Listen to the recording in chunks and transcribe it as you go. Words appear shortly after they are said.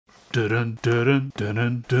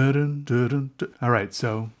Alright,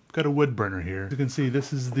 so got a wood burner here. As you can see,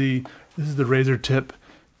 this is the razor tip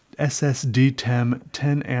SSD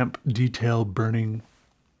 10 amp detail burning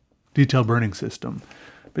system.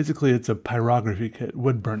 Basically, it's a pyrography kit,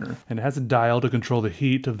 wood burner, and it has a dial to control the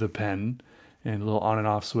heat of the pen and a little on and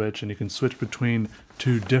off switch, and you can switch between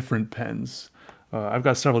two different pens. I've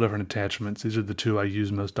got several different attachments. These are the two I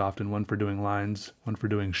use most often, one for doing lines, one for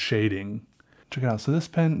doing shading. Check it out. So these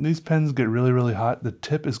pens get really, really hot. The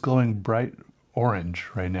tip is glowing bright orange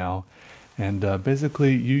right now, and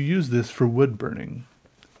basically you use this for wood burning.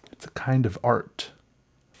 It's a kind of art.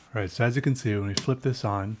 All right, so as you can see, when we flip this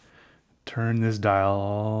on, turn this dial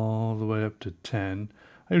all the way up to 10.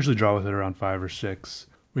 I usually draw with it around 5 or 6.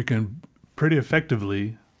 We can pretty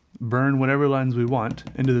effectively burn whatever lines we want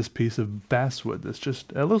into this piece of basswood that's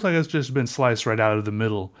it looks like it's just been sliced right out of the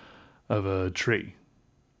middle of a tree.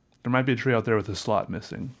 There might be a tree out there with a slot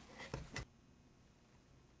missing.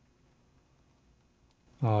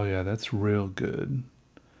 Oh yeah, that's real good.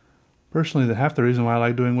 Personally, half the reason why I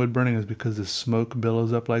like doing wood burning is because the smoke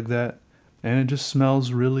billows up like that, and it just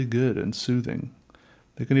smells really good and soothing.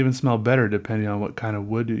 They can even smell better depending on what kind of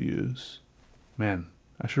wood you use. Man,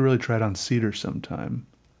 I should really try it on cedar sometime.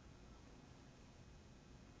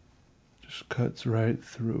 Just cuts right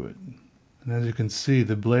through it. And as you can see,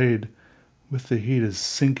 the blade with the heat is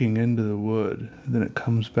sinking into the wood, and then it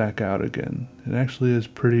comes back out again. It actually is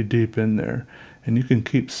pretty deep in there, and you can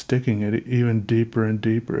keep sticking it even deeper and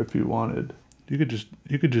deeper if you wanted. You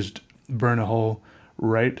could just burn a hole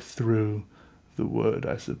right through the wood,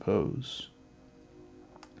 I suppose.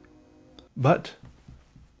 But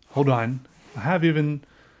hold on, I have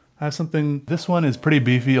something. This one is pretty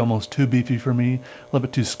beefy, almost too beefy for me, a little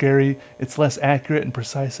bit too scary. It's less accurate and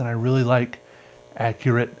precise, and I really like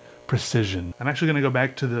accurate precision. I'm actually going to go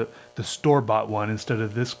back to the store-bought one instead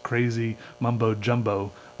of this crazy mumbo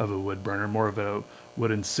jumbo of a wood burner, more of a wood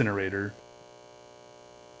incinerator.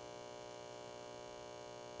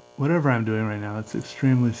 Whatever I'm doing right now, it's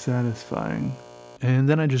extremely satisfying. And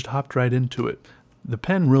then I just hopped right into it. The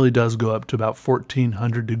pen really does go up to about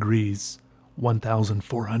 1400 degrees,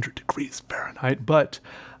 1400 degrees Fahrenheit, but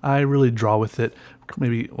I really draw with it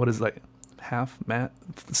maybe, what is it, like half,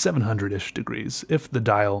 700-ish degrees, if the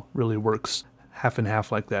dial really works half and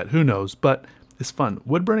half like that. Who knows, but it's fun.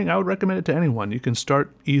 Wood burning, I would recommend it to anyone. You can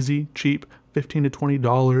start easy, cheap, $15 to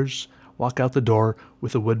 $20, walk out the door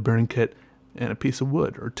with a wood burning kit and a piece of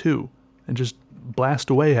wood or two, and just blast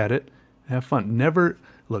away at it and have fun.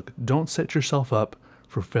 Don't set yourself up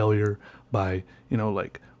for failure by,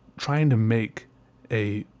 like trying to make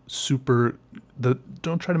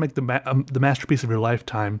don't try to make the masterpiece of your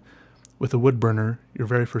lifetime with a wood burner your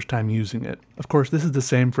very first time using it. Of course, this is the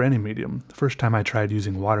same for any medium. The first time I tried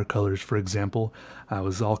using watercolors, for example, I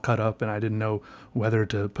was all cut up and I didn't know whether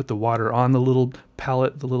to put the water on the little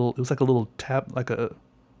palette, it was like a little tab, like a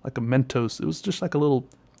Mentos. It was just like it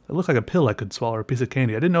looked like a pill I could swallow, or a piece of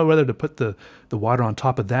candy. I didn't know whether to put the water on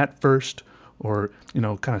top of that first, or,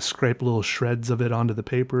 kind of scrape little shreds of it onto the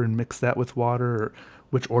paper and mix that with water, or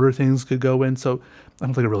which order things could go in. So I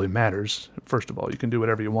don't think it really matters. First of all, you can do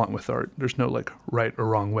whatever you want with art. There's no like right or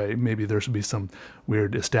wrong way. Maybe there should be some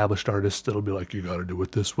weird established artist that'll be like, you got to do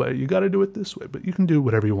it this way. You got to do it this way. But you can do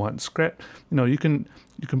whatever you want. You can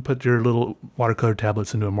put your little watercolor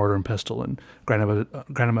tablets into a mortar and pestle and grind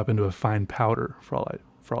them up into a fine powder for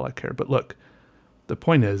all I care. But look, the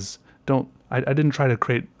point is, I didn't try to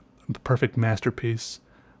create a perfect masterpiece.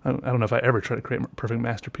 I don't know if I ever try to create perfect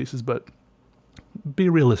masterpieces, but be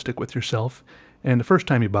realistic with yourself. And the first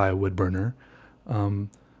time you buy a wood burner from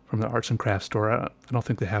the arts and crafts store, I don't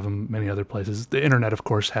think they have them many other places. The internet, of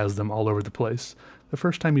course, has them all over the place. The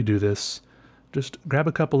first time you do this, just grab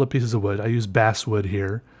a couple of pieces of wood. I use basswood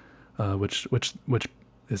here, which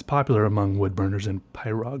is popular among wood burners and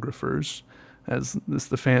pyrographers, as is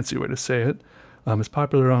the fancy way to say it. It's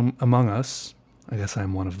popular among us. I guess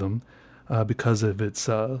I'm one of them, because of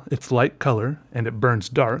its light color, and it burns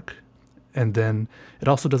dark. And then it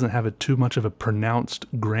also doesn't have too much of a pronounced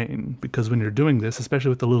grain, because when you're doing this, especially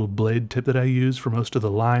with the little blade tip that I use for most of the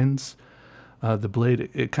lines, the blade,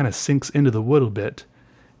 it kind of sinks into the wood a bit,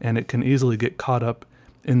 and it can easily get caught up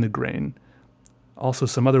in the grain. Also,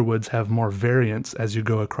 some other woods have more variance as you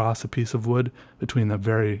go across a piece of wood between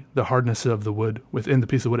the hardness of the wood within the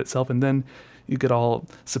piece of wood itself, and then you get all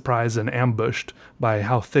surprised and ambushed by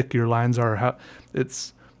how thick your lines are.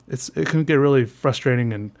 It can get really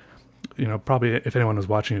frustrating, and probably if anyone was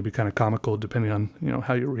watching, it'd be kind of comical depending on,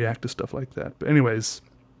 how you react to stuff like that. But anyways,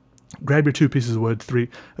 grab your 2 pieces of wood,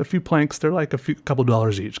 a few planks. They're like a couple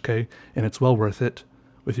dollars each, okay? And it's well worth it.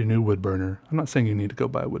 with your new wood burner. I'm not saying you need to go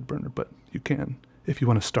buy a wood burner, but you can if you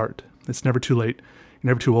want to start. It's never too late. You're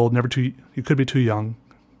never too old, you could be too young.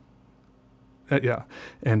 Yeah.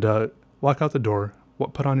 And walk out the door,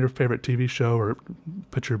 put on your favorite TV show or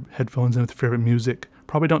put your headphones in with your favorite music.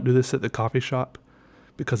 Probably don't do this at the coffee shop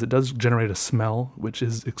because it does generate a smell, which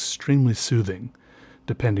is extremely soothing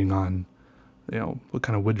depending on, what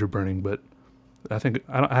kind of wood you're burning. But I think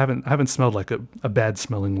I haven't smelled like a bad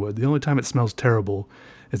smelling wood. The only time it smells terrible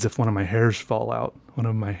is if one of my hairs falls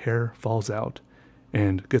out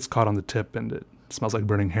and gets caught on the tip and it smells like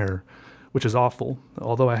burning hair, which is awful.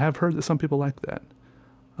 Although I have heard that some people like that.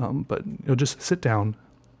 But just sit down.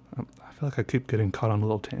 I feel like I keep getting caught on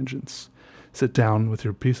little tangents. Sit down with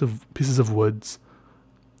your pieces of woods,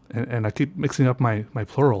 and I keep mixing up my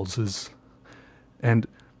plurals and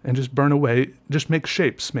just burn away. Just make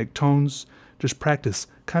shapes, make tones. Just practice.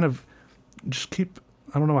 I don't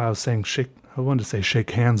know why I was saying shake. I wanted to say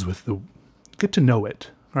shake hands with get to know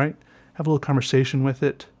it, right? Have a little conversation with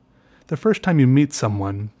it. The first time you meet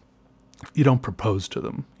someone, you don't propose to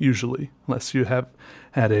them, usually, unless you have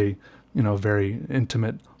had a, very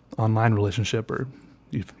intimate online relationship or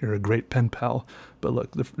you're a great pen pal. But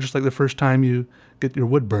look, just like the first time you get your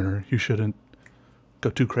wood burner, you shouldn't go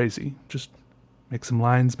too crazy. Just make some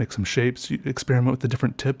lines, make some shapes. You experiment with the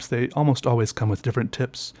different tips. They almost always come with different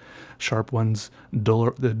tips. Sharp ones,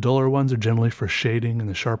 the duller ones are generally for shading, and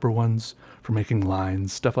the sharper ones for making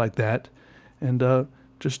lines, stuff like that. And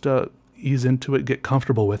just ease into it, get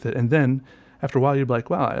comfortable with it, and then after a while you're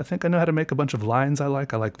like, wow, I think I know how to make a bunch of lines I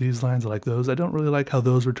like these lines, I like those, I don't really like how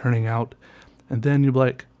those were turning out. And then you're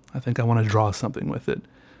like, I think I want to draw something with it.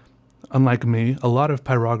 Unlike me, a lot of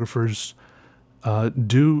pyrographers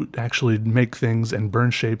do actually make things and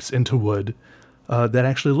burn shapes into wood that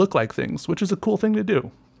actually look like things, which is a cool thing to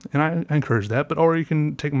do. And I encourage that. Or you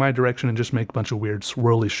can take my direction and just make a bunch of weird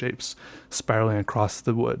swirly shapes spiraling across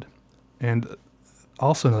the wood. And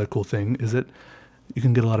also another cool thing is that you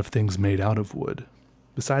can get a lot of things made out of wood.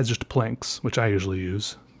 Besides just planks, which I usually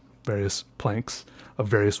use, various planks of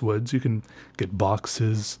various woods, you can get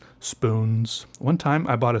boxes, spoons. One time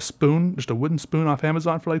I bought a spoon, just a wooden spoon off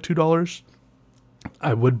Amazon for like $2.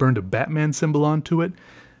 I wood burned a Batman symbol onto it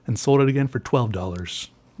and sold it again for $12.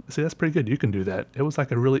 See, that's pretty good. You can do that. It was like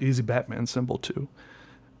a really easy Batman symbol too.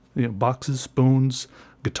 Boxes, spoons,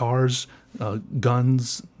 guitars,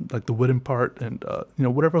 guns, like the wooden part, and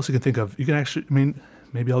whatever else you can think of. You can actually,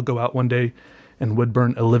 maybe I'll go out one day and wood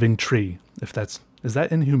burn a living tree. Is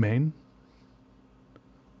that inhumane?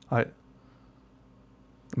 I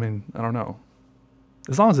don't know.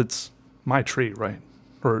 As long as it's my tree, right?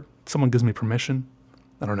 Or someone gives me permission.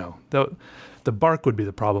 I don't know. The bark would be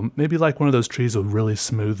the problem. Maybe like one of those trees with really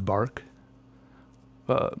smooth bark.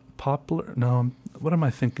 Poplar? No, what am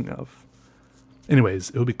I thinking of? Anyways,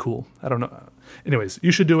 it would be cool. I don't know. Anyways,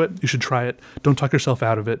 you should do it. You should try it. Don't talk yourself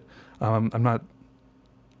out of it.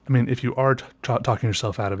 If you are talking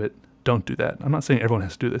yourself out of it, don't do that. I'm not saying everyone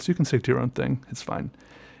has to do this. You can stick to your own thing. It's fine.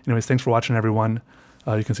 Anyways, thanks for watching, everyone.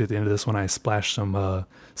 You can see at the end of this one, I splashed some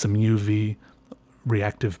UV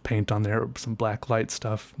reactive paint on there, some black light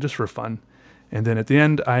stuff, just for fun. And then at the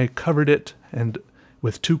end, I covered it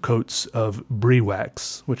with 2 coats of brie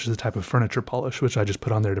wax, which is a type of furniture polish, which I just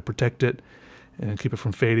put on there to protect it and keep it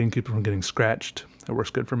from fading, keep it from getting scratched. It works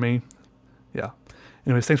good for me. Yeah.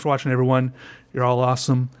 Anyways, thanks for watching, everyone. You're all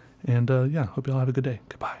awesome. And yeah, hope you all have a good day.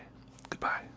 Goodbye. Goodbye.